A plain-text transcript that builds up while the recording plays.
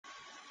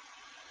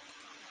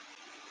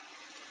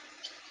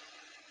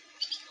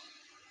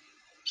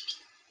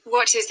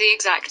What is the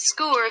exact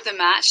score of the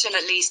match and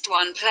at least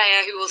one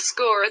player who will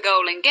score a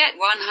goal and get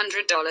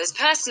 $100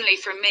 personally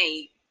from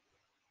me?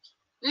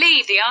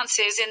 Leave the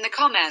answers in the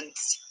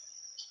comments.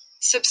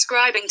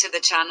 Subscribing to the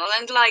channel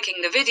and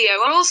liking the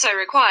video are also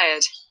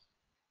required.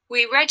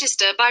 We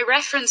register by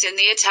reference in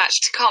the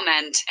attached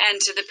comment.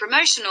 Enter the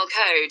promotional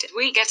code.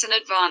 We get an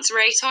advance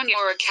rate on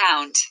your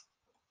account.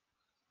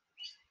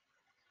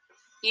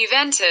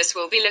 Juventus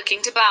will be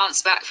looking to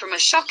bounce back from a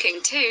shocking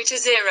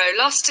 2-0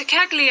 loss to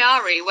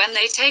Cagliari when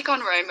they take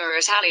on Roma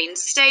at Allianz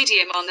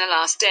Stadium on the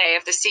last day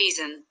of the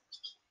season.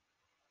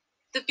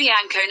 The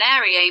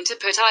Bianconeri aim to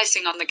put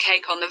icing on the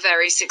cake on the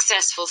very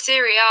successful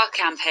Serie A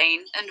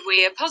campaign, and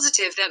we are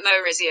positive that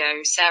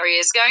Maurizio Sarri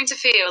is going to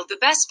field the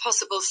best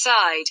possible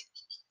side.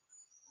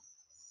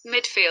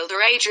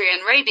 Midfielder Adrian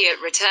Rabiot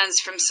returns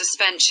from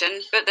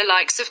suspension, but the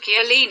likes of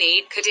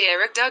Chiellini,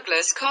 Khedira,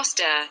 Douglas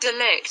Costa, De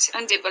Ligt,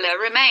 and Dybala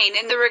remain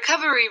in the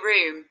recovery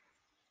room.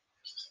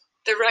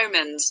 The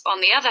Romans, on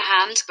the other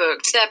hand,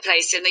 booked their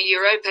place in the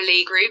Europa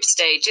League group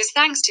stages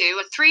thanks to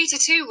a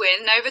 3-2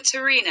 win over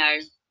Torino.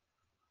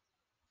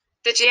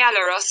 The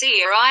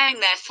Giallorossi are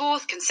eyeing their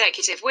fourth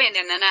consecutive win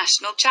in the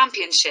national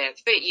championship,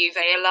 but Juve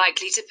are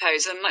likely to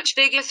pose a much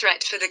bigger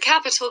threat for the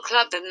capital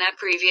club than their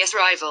previous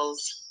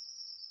rivals.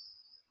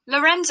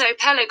 Lorenzo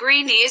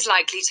Pellegrini is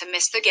likely to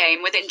miss the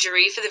game with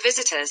injury for the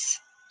visitors.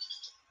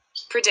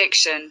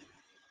 Prediction: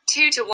 2-1.